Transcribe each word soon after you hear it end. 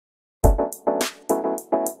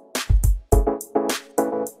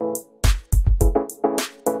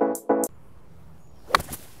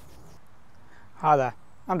Hi there,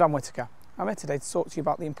 I'm Dan Whittaker. I'm here today to talk to you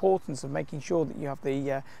about the importance of making sure that you have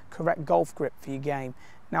the correct golf grip for your game.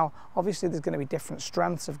 Now, obviously there's going to be different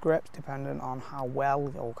strengths of grips depending on how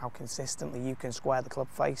well or how consistently you can square the club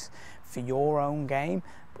face for your own game.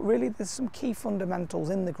 But really there's some key fundamentals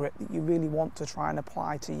in the grip that you really want to try and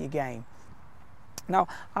apply to your game. Now,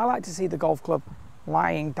 I like to see the golf club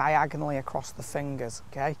lying diagonally across the fingers,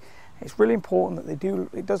 okay? It's really important that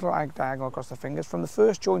it does lie diagonal across the fingers from the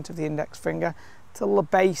first joint of the index finger to the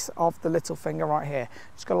base of the little finger right here.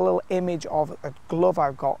 Just got a little image of a glove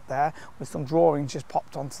I've got there with some drawings just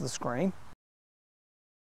popped onto the screen.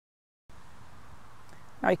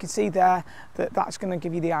 Now you can see there that that's going to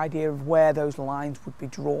give you the idea of where those lines would be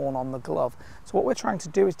drawn on the glove. So what we're trying to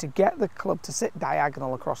do is to get the club to sit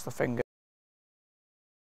diagonal across the fingers.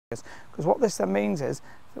 Because what this then means is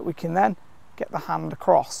that we can then get the hand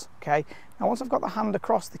across, okay? Now once I've got the hand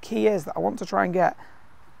across, the key is that I want to try and get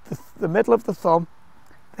the middle of the thumb,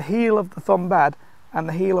 the heel of the thumb bed and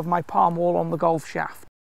the heel of my palm all on the golf shaft.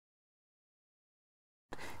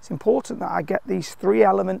 It's important that I get these three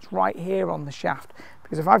elements right here on the shaft,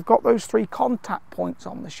 because if I've got those three contact points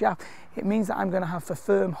on the shaft, it means that I'm going to have a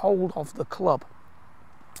firm hold of the club.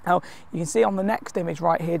 Now you can see on the next image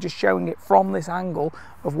right here, just showing it from this angle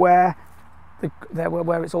of where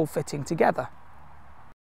it's all fitting together.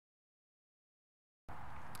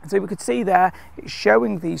 And so we could see there it's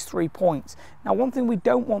showing these 3 points. Now one thing we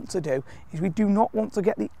don't want to do is we do not want to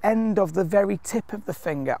get the end of the very tip of the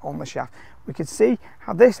finger on the shaft. We could see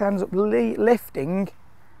how this ends up lifting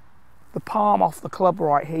the palm off the club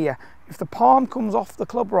right here. If the palm comes off the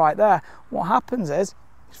club right there, what happens is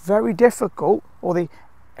it's very difficult, or the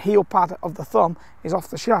heel pad of the thumb is off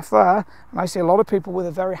the shaft there, and I see a lot of people with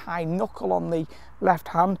a very high knuckle on the left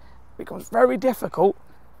hand. It becomes very difficult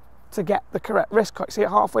to get the correct wrist cock. See it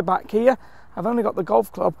halfway back here? I've only got the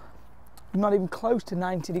golf club not even close to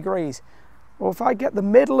 90 degrees. Well, if I get the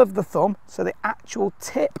middle of the thumb, so the actual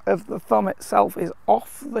tip of the thumb itself is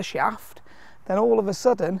off the shaft, then all of a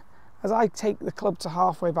sudden, as I take the club to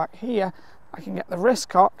halfway back here, I can get the wrist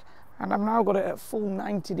cock, and I've now got it at full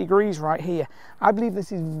 90 degrees right here. I believe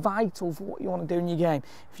this is vital for what you want to do in your game.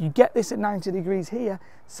 If you get this at 90 degrees here,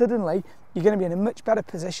 suddenly you're going to be in a much better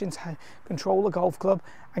position to control the golf club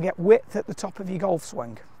and get width at the top of your golf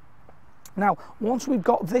swing. Now, once we've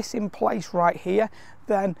got this in place right here,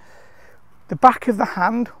 then the back of the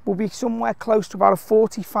hand will be somewhere close to about a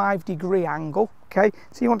 45-degree angle, okay?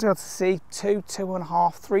 So you want to be able to see 2,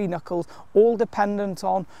 2.5, 3 knuckles, all dependent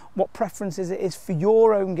on what preferences it is for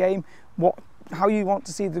your own game, how you want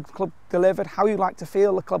to see the club delivered, how you like to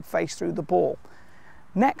feel the club face through the ball.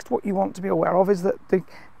 Next, what you want to be aware of is that the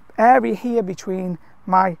area here between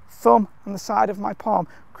my thumb and the side of my palm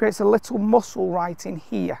creates a little muscle right in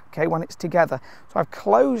here, okay, when it's together. So I've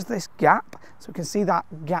closed this gap, so we can see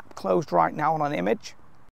that gap closed right now on an image.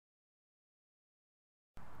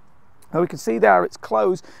 Now we can see there it's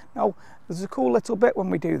closed. Now there's a cool little bit when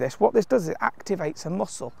we do this. What this does is it activates a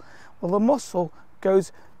muscle. Well, the muscle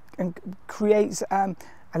goes and creates a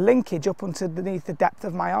linkage up underneath the depth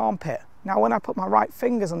of my armpit. Now when I put my right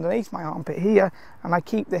fingers underneath my armpit here and I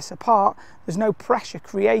keep this apart, there's no pressure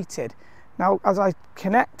created. Now as I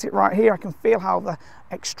connect it right here, I can feel how the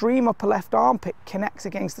extreme upper left armpit connects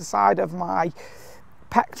against the side of my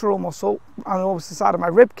pectoral muscle and also the side of my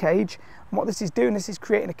rib cage. And what this is doing, this is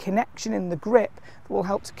creating a connection in the grip that will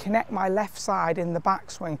help to connect my left side in the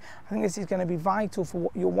backswing. I think this is going to be vital for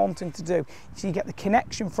what you're wanting to do. So you get the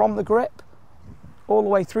connection from the grip all the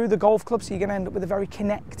way through the golf club, so you're going to end up with a very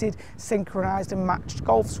connected, synchronized and matched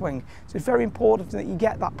golf swing. So it's very important that you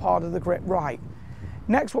get that part of the grip right.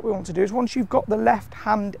 Next, what we want to do is once you've got the left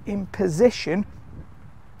hand in position,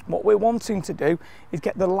 what we're wanting to do is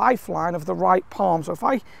get the lifeline of the right palm. So if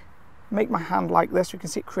I make my hand like this, you can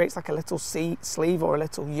see it creates like a little sleeve or a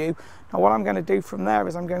little U. Now what I'm going to do from there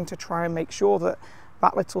is I'm going to try and make sure that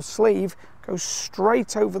that little sleeve goes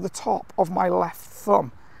straight over the top of my left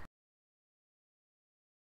thumb.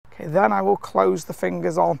 Okay, then I will close the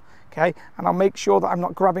fingers on, okay, and I'll make sure that I'm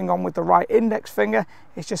not grabbing on with the right index finger,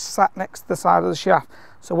 it's just sat next to the side of the shaft.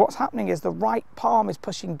 So what's happening is the right palm is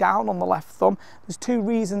pushing down on the left thumb. There's 2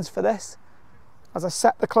 reasons for this. As I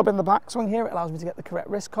set the club in the backswing here, it allows me to get the correct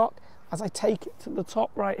wrist cock. As I take it to the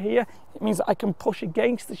top right here, it means that I can push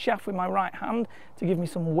against the shaft with my right hand to give me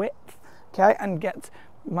some width, okay, and get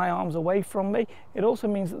my arms away from me. It also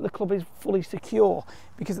means that the club is fully secure,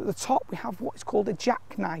 because at the top we have what's called a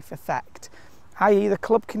jackknife effect, i.e. the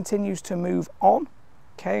club continues to move on,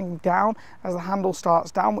 okay, and down as the handle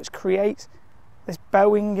starts down, which creates this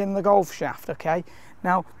bowing in the golf shaft, okay.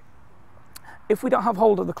 Now if we don't have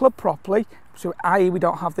hold of the club properly So i.e. we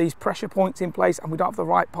don't have these pressure points in place and we don't have the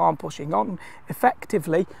right palm pushing on.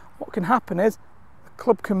 Effectively, what can happen is the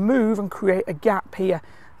club can move and create a gap here.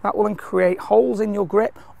 That will then create holes in your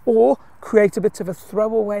grip or create a bit of a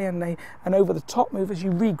throwaway and over the top move as you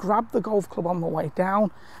re-grab the golf club on the way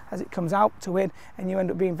down as it comes out to win, and you end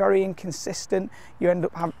up being very inconsistent. You end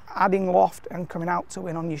up adding loft and coming out to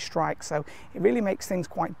win on your strike. So it really makes things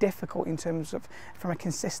quite difficult in terms of, from a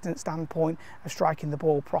consistent standpoint of striking the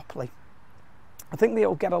ball properly. I think that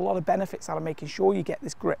you'll get a lot of benefits out of making sure you get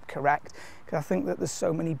this grip correct, because I think that there's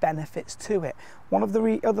so many benefits to it. One of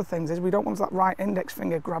the other things is we don't want that right index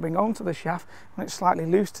finger grabbing onto the shaft when it's slightly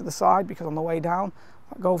loose to the side, because on the way down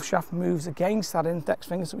that golf shaft moves against that index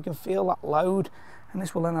finger so we can feel that load, and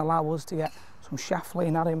this will then allow us to get some shaft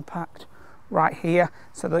lean at impact right here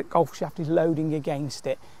so that golf shaft is loading against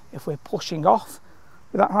it. If we're pushing off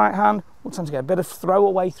with that right hand, we'll tend to get a bit of throw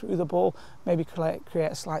away through the ball, maybe create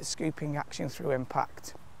a slight scooping action through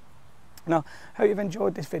impact. Now, I hope you've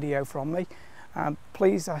enjoyed this video from me.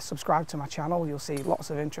 Please subscribe to my channel. You'll see lots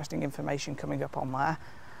of interesting information coming up on there.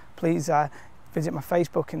 Please visit my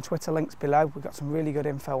Facebook and Twitter links below. We've got some really good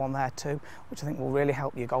info on there too, which I think will really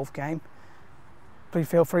help your golf game. Please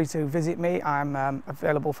feel free to visit me. I'm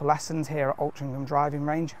available for lessons here at Altrincham Driving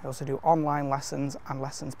Range. I also do online lessons and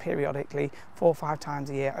lessons periodically 4 or 5 times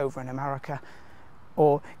a year over in America,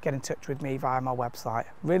 or get in touch with me via my website.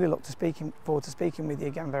 Really look forward to speaking with you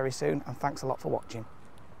again very soon, and thanks a lot for watching.